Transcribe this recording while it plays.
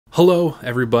Hello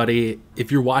everybody.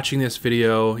 If you're watching this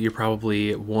video, you're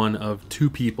probably one of two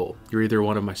people. You're either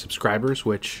one of my subscribers,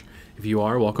 which if you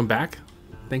are, welcome back.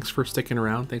 Thanks for sticking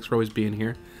around. Thanks for always being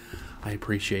here. I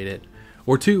appreciate it.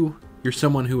 Or two, you're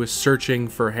someone who is searching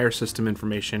for hair system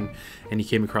information and you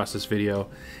came across this video,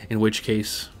 in which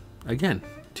case, again,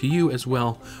 to you as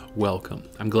well, welcome.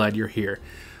 I'm glad you're here.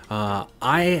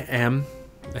 I am,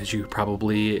 as you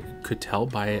probably could tell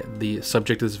by the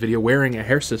subject of this video, wearing a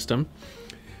hair system.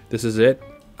 This is it.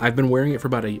 I've been wearing it for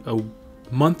about a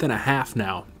month and a half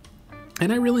now,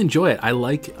 and I really enjoy it. I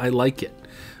like it.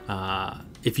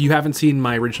 If you haven't seen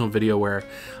my original video where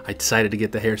I decided to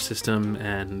get the hair system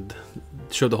and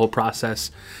show the whole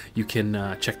process, you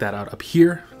can check that out up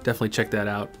here. Definitely check that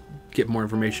out. Get more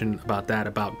information about that,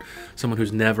 about someone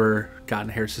who's never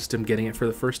gotten a hair system getting it for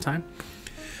the first time.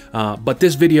 But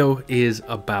this video is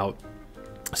about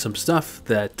some stuff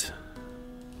that,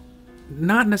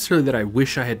 not necessarily that I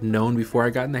wish I had known before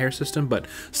I got in the hair system, but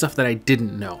stuff that I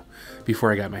didn't know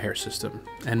before I got my hair system.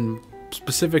 And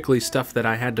specifically stuff that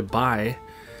I had to buy,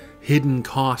 hidden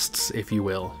costs, if you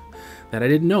will, that I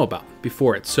didn't know about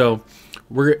before it. So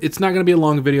it's not going to be a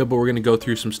long video, but we're going to go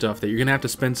through some stuff that you're going to have to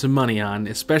spend some money on,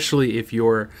 especially if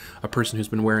you're a person who's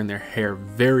been wearing their hair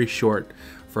very short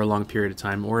for a long period of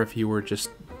time, or if you were just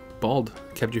bald,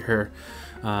 kept your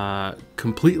hair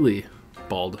completely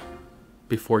bald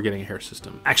before getting a hair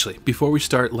system. Actually, before we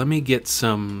start, let me get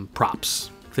some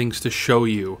props, things to show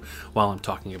you while I'm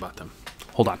talking about them.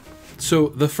 Hold on. So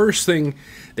the first thing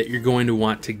that you're going to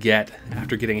want to get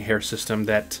after getting a hair system,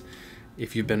 that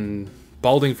if you've been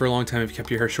balding for a long time, if you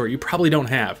kept your hair short, you probably don't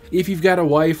have. If you've got a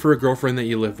wife or a girlfriend that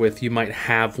you live with, you might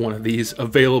have one of these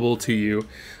available to you,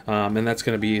 and that's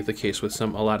going to be the case with a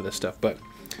lot of this stuff. But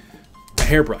a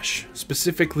hairbrush,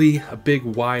 specifically a big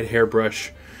wide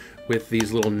hairbrush with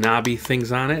these little knobby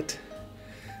things on it.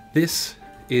 This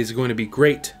is going to be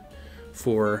great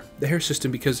for the hair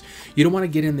system because you don't want to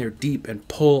get in there deep and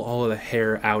pull all of the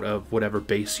hair out of whatever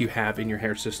base you have in your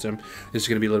hair system. This is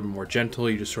going to be a little bit more gentle.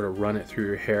 You just sort of run it through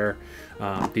your hair.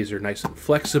 These are nice and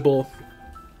flexible.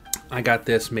 I got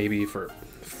this maybe for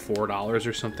 $4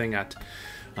 or something at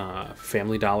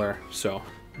Family Dollar. So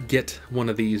get one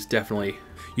of these, definitely.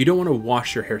 You don't want to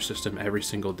wash your hair system every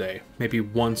single day, maybe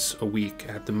once a week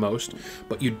at the most,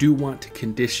 but you do want to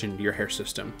condition your hair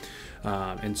system.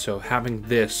 And so having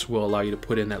this will allow you to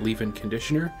put in that leave-in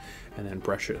conditioner and then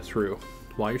brush it through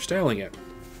while you're styling it.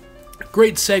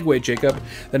 Great segue, Jacob.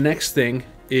 The next thing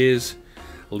is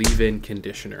leave-in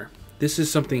conditioner. This is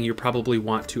something you probably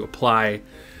want to apply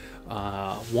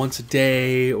once a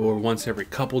day or once every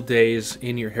couple days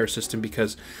in your hair system,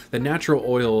 because the natural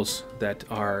oils that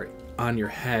are on your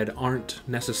head aren't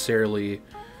necessarily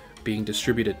being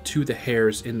distributed to the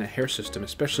hairs in the hair system,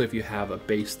 especially if you have a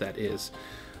base that is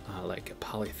like a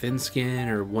polythin skin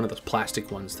or one of those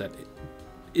plastic ones that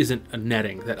isn't a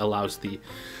netting that allows the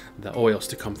oils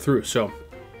to come through. So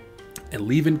a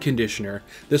leave-in conditioner,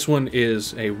 this one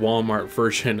is a Walmart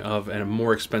version of a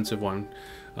more expensive one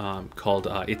called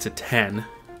it's a 10,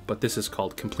 but this is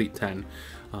called Complete 10.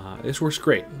 This works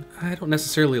great. I don't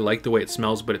necessarily like the way it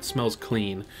smells, but it smells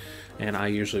clean, and I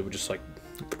usually would just like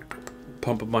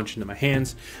pump a bunch into my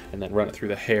hands and then run it through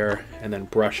the hair and then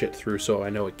brush it through so I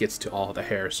know it gets to all the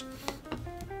hairs.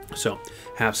 So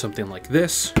have something like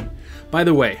this. By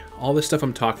the way, all this stuff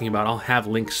I'm talking about, I'll have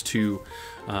links to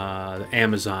the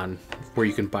Amazon where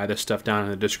you can buy this stuff down in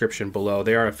the description below.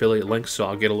 They are affiliate links, so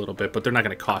I'll get a little bit, but they're not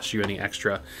going to cost you any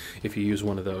extra if you use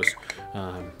one of those.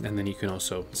 And then you can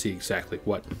also see exactly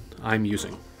what I'm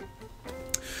using.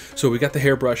 So we got the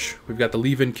hairbrush, we've got the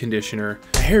leave-in conditioner,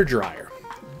 a hair dryer.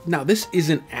 Now this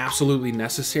isn't absolutely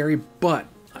necessary, but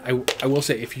I will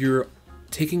say if you're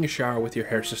taking a shower with your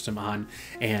hair system on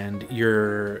and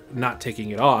you're not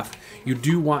taking it off, you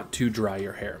do want to dry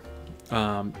your hair.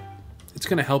 It's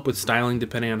going to help with styling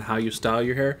depending on how you style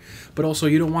your hair, but also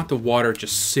you don't want the water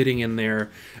just sitting in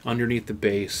there underneath the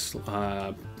base,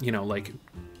 you know, like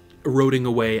eroding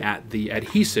away at the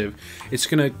adhesive. It's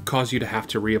going to cause you to have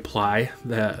to reapply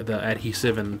the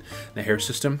adhesive in the hair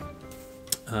system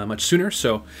much sooner.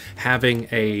 So having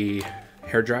a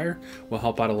hair dryer will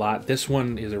help out a lot. This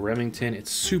one is a Remington.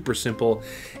 It's super simple.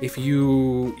 If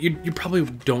you probably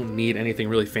don't need anything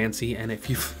really fancy, and if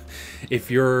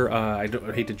you're I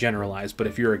hate to generalize, but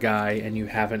if you're a guy and you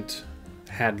haven't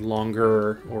had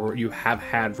longer, or you have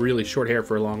had really short hair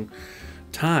for a long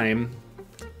time,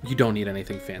 you don't need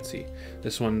anything fancy.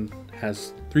 This one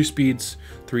has 3 speeds,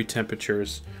 3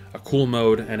 temperatures, a cool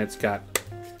mode, and it's got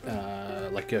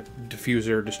like a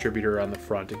diffuser distributor on the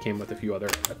front. It came with a few other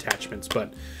attachments,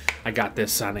 but I got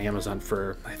this on Amazon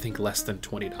for I think less than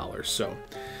 $20. So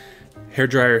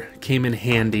Hairdryer came in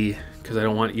handy because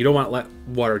you don't want to let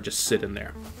water just sit in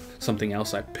there. Something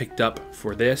else I picked up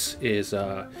for this is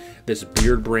this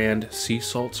Beard brand sea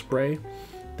salt spray.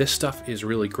 This stuff is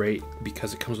really great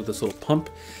because it comes with this little pump,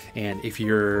 and if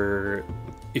you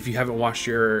haven't washed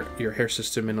your hair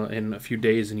system in a few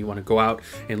days and you want to go out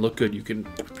and look good, you can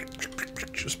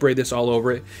spray this all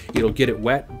over it. It'll get it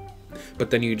wet, but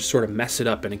then you just sort of mess it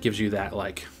up and it gives you that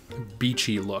like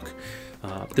beachy look.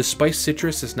 The Spice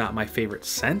Citrus is not my favorite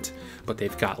scent, but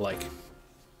they've got like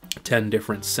 10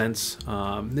 different scents.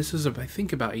 This is, I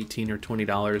think, about $18 or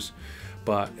 $20,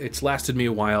 but it's lasted me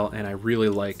a while and I really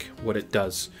like what it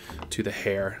does to the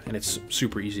hair, and it's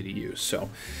super easy to use. So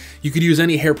you could use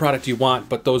any hair product you want,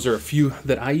 but those are a few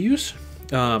that I use.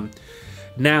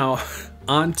 Now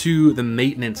on to the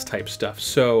maintenance type stuff.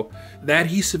 So the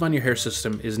adhesive on your hair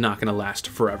system is not going to last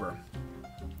forever.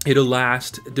 It'll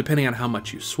last depending on how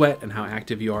much you sweat and how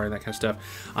active you are and that kind of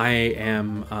stuff. I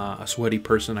am a sweaty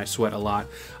person. I sweat a lot.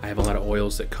 I have a lot of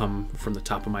oils that come from the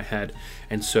top of my head.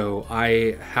 And so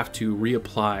I have to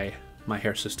reapply my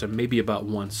hair system maybe about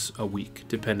once a week,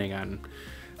 depending on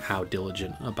how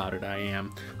diligent about it I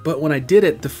am. But when I did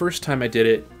it, the first time I did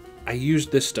it, I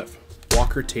used this stuff,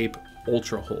 Walker Tape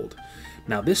Ultra Hold.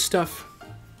 Now this stuff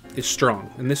is strong,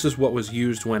 and this is what was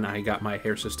used when I got my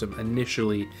hair system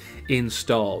initially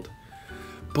installed,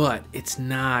 but it's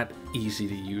not easy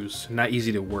to use, not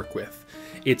easy to work with.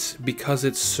 It's because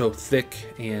it's so thick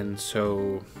and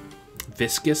so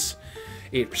viscous,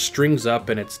 it strings up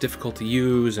and it's difficult to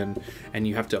use, and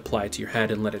you have to apply it to your head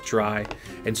and let it dry.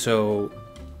 And so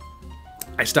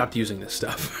I stopped using this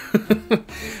stuff.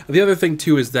 The other thing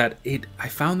too is that I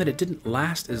found that it didn't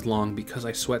last as long because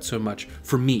I sweat so much.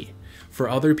 For me. For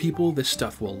other people, this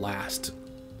stuff will last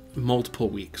multiple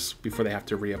weeks before they have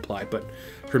to reapply. But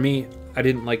for me, I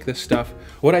didn't like this stuff.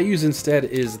 What I use instead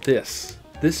is this.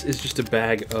 This is just a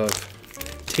bag of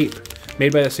tape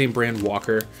made by the same brand,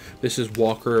 Walker. This is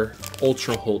Walker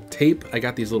Ultra Hold Tape. I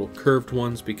got these little curved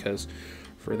ones because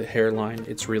for the hairline,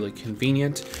 it's really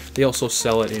convenient. They also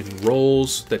sell it in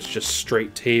rolls that's just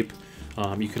straight tape.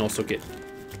 You can also get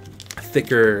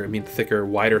thicker,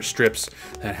 wider strips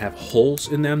that have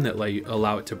holes in them that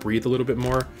allow it to breathe a little bit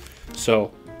more.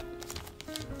 So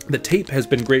the tape has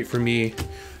been great for me,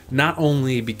 not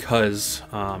only because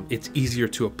it's easier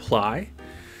to apply,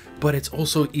 but it's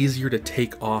also easier to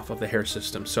take off of the hair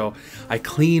system. So I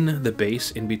clean the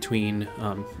base in between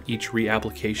each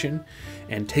reapplication,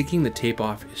 and taking the tape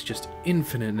off is just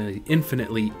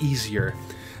infinitely easier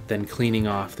than cleaning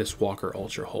off this Walker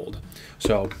Ultra Hold.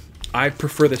 So I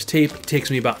prefer this tape. It takes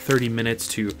me about 30 minutes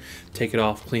to take it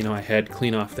off, clean my head,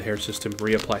 clean off the hair system,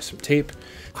 reapply some tape.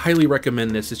 Highly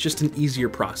recommend this. It's just an easier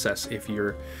process if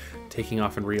you're taking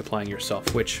off and reapplying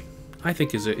yourself, which I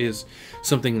think is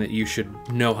something that you should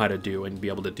know how to do and be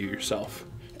able to do yourself.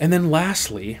 And then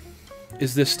lastly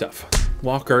is this stuff.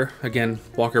 Walker, again,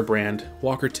 Walker brand,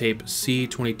 Walker Tape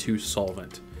C22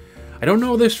 Solvent. I don't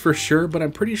know this for sure, but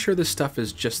I'm pretty sure this stuff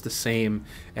is just the same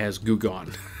as Goo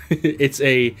Gone. It's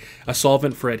a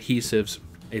solvent for adhesives.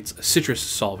 It's a citrus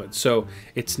solvent, so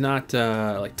it's not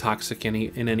like toxic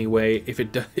in any way. If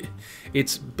it does,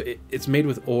 it's made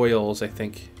with oils, I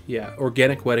think. Yeah,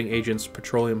 organic wetting agents,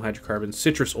 petroleum hydrocarbons,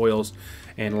 citrus oils,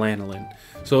 and lanolin.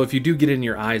 So if you do get it in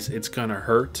your eyes, it's gonna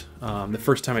hurt. The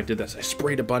first time I did this, I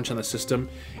sprayed a bunch on the system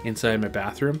inside my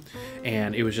bathroom,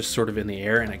 and it was just sort of in the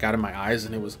air, and I got in my eyes,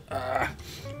 and it was,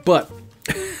 but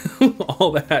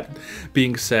all that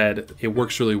being said, it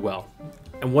works really well.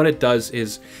 And what it does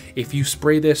is, if you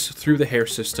spray this through the hair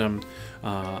system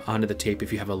onto the tape,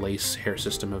 if you have a lace hair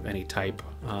system of any type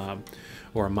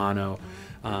or a mono,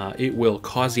 it will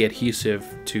cause the adhesive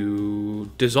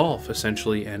to dissolve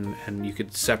essentially, and you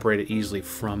could separate it easily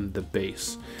from the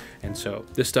base. And so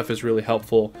this stuff is really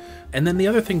helpful. And then the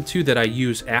other thing too that I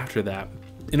use after that,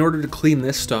 in order to clean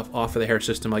this stuff off of the hair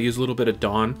system, I'll use a little bit of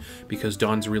Dawn, because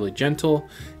Dawn's really gentle,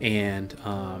 and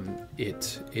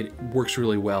it works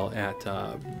really well at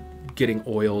getting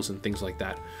oils and things like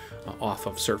that off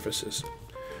of surfaces.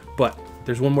 But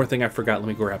there's one more thing I forgot. Let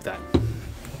me grab that.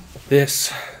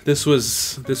 This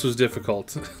was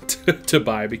difficult to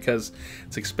buy because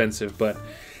it's expensive, but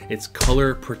it's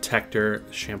Color Protector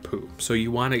shampoo. So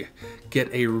you want to get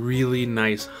a really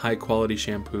nice high quality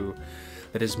shampoo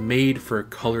that is made for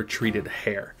color treated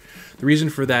hair. The reason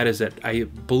for that is that I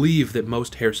believe that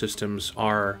most hair systems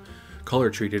are color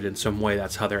treated in some way.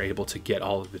 That's how they're able to get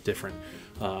all of the different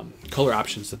color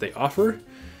options that they offer.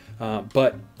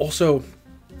 But also,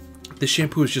 the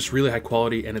shampoo is just really high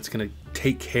quality, and it's going to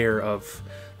take care of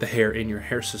the hair in your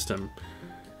hair system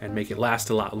and make it last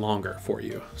a lot longer for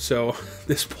you. So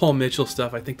this Paul Mitchell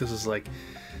stuff, I think this is like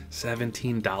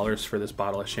 $17 for this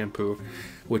bottle of shampoo,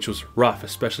 which was rough,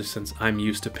 especially since I'm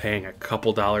used to paying a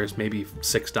couple dollars, maybe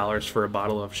 $6 for a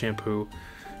bottle of shampoo,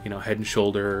 you know, Head and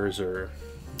Shoulders or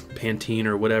Pantene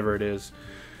or whatever it is.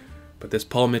 But this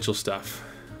Paul Mitchell stuff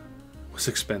was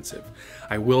expensive.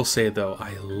 I will say though,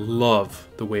 I love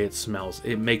the way it smells.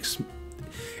 It makes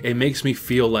me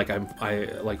feel like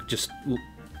I like just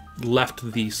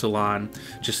left the salon,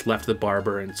 just left the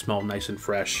barber, and smell nice and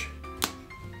fresh.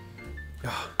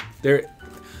 Oh, there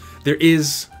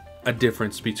is a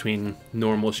difference between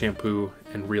normal shampoo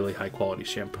and really high quality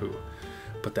shampoo,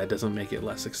 but that doesn't make it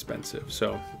less expensive.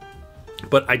 So,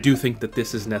 but I do think that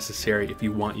this is necessary if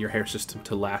you want your hair system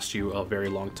to last you a very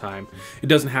long time. It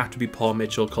doesn't have to be Paul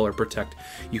Mitchell Color Protect.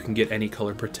 You can get any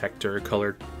color protector,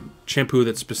 color shampoo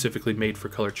that's specifically made for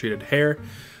color treated hair.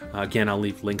 Again, I'll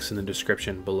leave links in the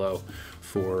description below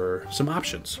for some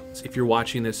options. If you're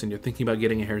watching this and you're thinking about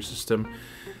getting a hair system,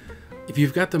 if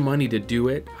you've got the money to do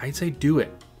it, I'd say do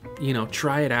it. You know,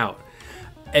 try it out.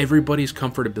 Everybody's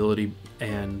comfortability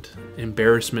and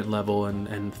embarrassment level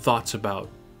and thoughts about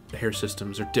hair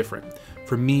systems are different.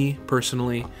 For me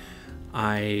personally,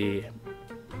 I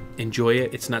enjoy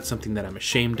it. It's not something that I'm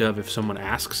ashamed of. If someone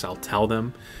asks, I'll tell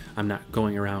them. I'm not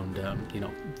going around, you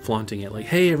know, flaunting it like,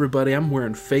 hey everybody, I'm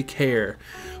wearing fake hair.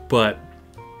 But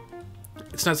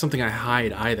it's not something I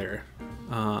hide either.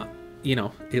 You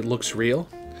know, it looks real.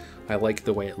 I like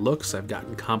the way it looks. I've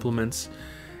gotten compliments,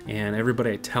 and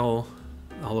everybody I tell,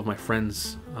 all of my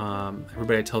friends,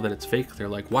 everybody I tell that it's fake, they're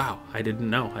like, wow, I didn't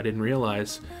know. I didn't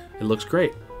realize. It looks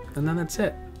great. And then that's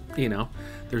it. You know,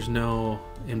 there's no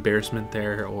embarrassment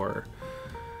there or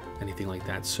anything like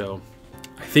that. So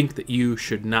I think that you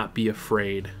should not be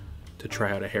afraid to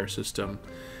try out a hair system.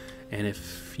 And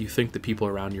if you think the people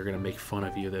around you are going to make fun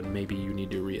of you, then maybe you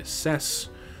need to reassess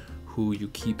who you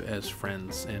keep as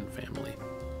friends and family.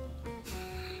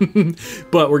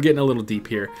 But we're getting a little deep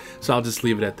here, so I'll just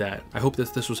leave it at that. I hope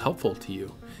that this was helpful to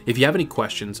you. If you have any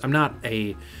questions, I'm not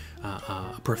a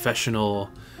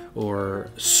professional or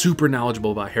super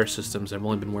knowledgeable about hair systems. I've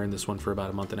only been wearing this one for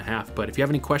about a month and a half, but if you have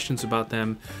any questions about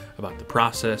them, about the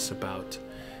process, about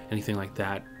anything like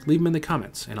that, leave them in the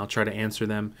comments and I'll try to answer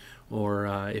them. Or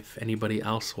if anybody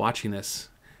else watching this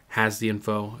has the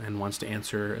info and wants to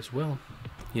answer as well,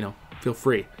 you know, feel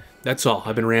free. That's all.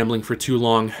 I've been rambling for too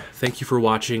long. Thank you for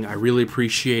watching. I really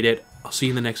appreciate it. I'll see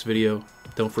you in the next video.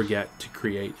 Don't forget to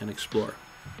create and explore.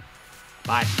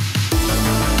 Bye.